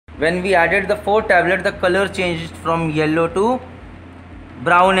when we added the 4 tablet, the color changed from yellow to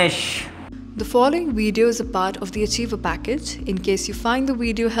brownish. The following video is a part of the Achiever package. In case you find the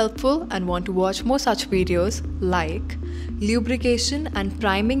video helpful and want to watch more such videos like lubrication and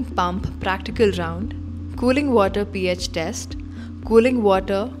priming pump practical round, cooling water pH test, cooling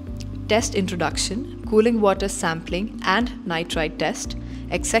water test introduction, cooling water sampling and nitrite test,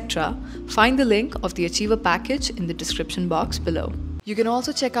 etc., find the link of the Achiever package in the description box below. You can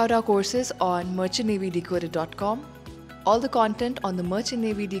also check out our courses on merchantnavydecoded.com. All the content on the Merchant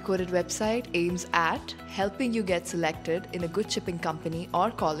Navy Decoded website aims at helping you get selected in a good shipping company or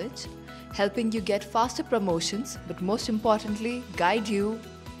college, helping you get faster promotions, but most importantly, guide you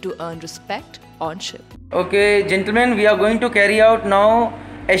to earn respect on ship. Okay, gentlemen, we are going to carry out now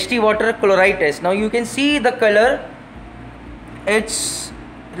HT water chloride test. Now you can see the color, it's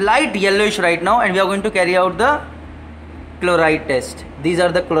light yellowish right now, and we are going to carry out the chloride test. These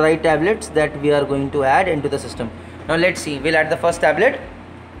are the chloride tablets that we are going to add into the system. Now let's see, we'll add the first tablet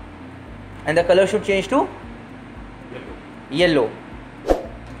and the color should change to yellow.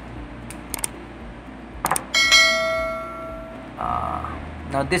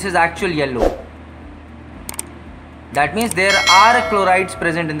 Now this is actual yellow. That means there are chlorides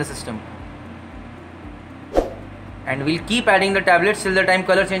present in the system. And we'll keep adding the tablets till the time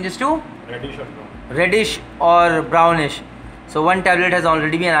color changes to reddish or brownish. So one tablet has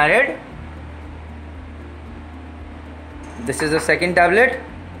already been added. This is the second tablet.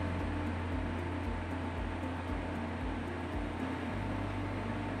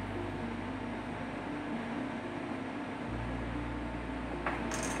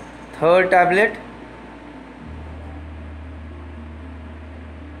 Third tablet.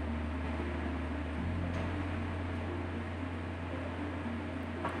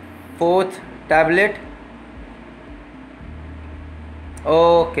 Fourth tablet.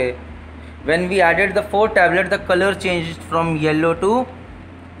 Okay. When we added the 4 tablet, the color changed from yellow to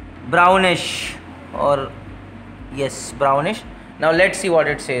brownish, or yes, brownish. Now let's see what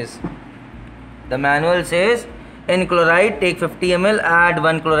it says. The manual says, in chloride, take 50 ml, add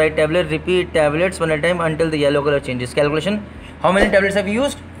 1 chloride tablet, repeat tablets one at a time until the yellow color changes. Calculation, how many tablets have you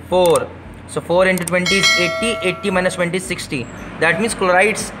used? 4. So 4 into 20 is 80, 80 minus 20 is 60. That means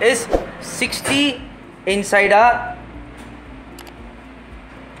chlorides is 60 inside a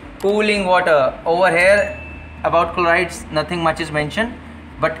cooling water. Over here about chlorides nothing much is mentioned,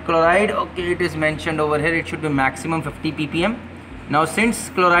 but chloride, okay, it is mentioned over here. It should be maximum 50 ppm. Now since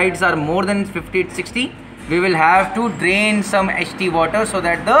chlorides are more than 50-60, we will have to drain some HT water so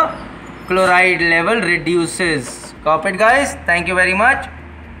that the chloride level reduces. Copy it, guys. Thank you very much.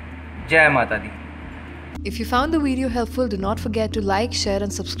 Jai Mata Di. If you found the video helpful, do not forget to like, share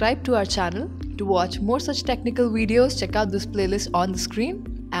and subscribe to our channel. To watch more such technical videos, check out this playlist on the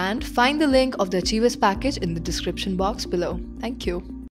screen and find the link of the Achievers package in the description box below. Thank you.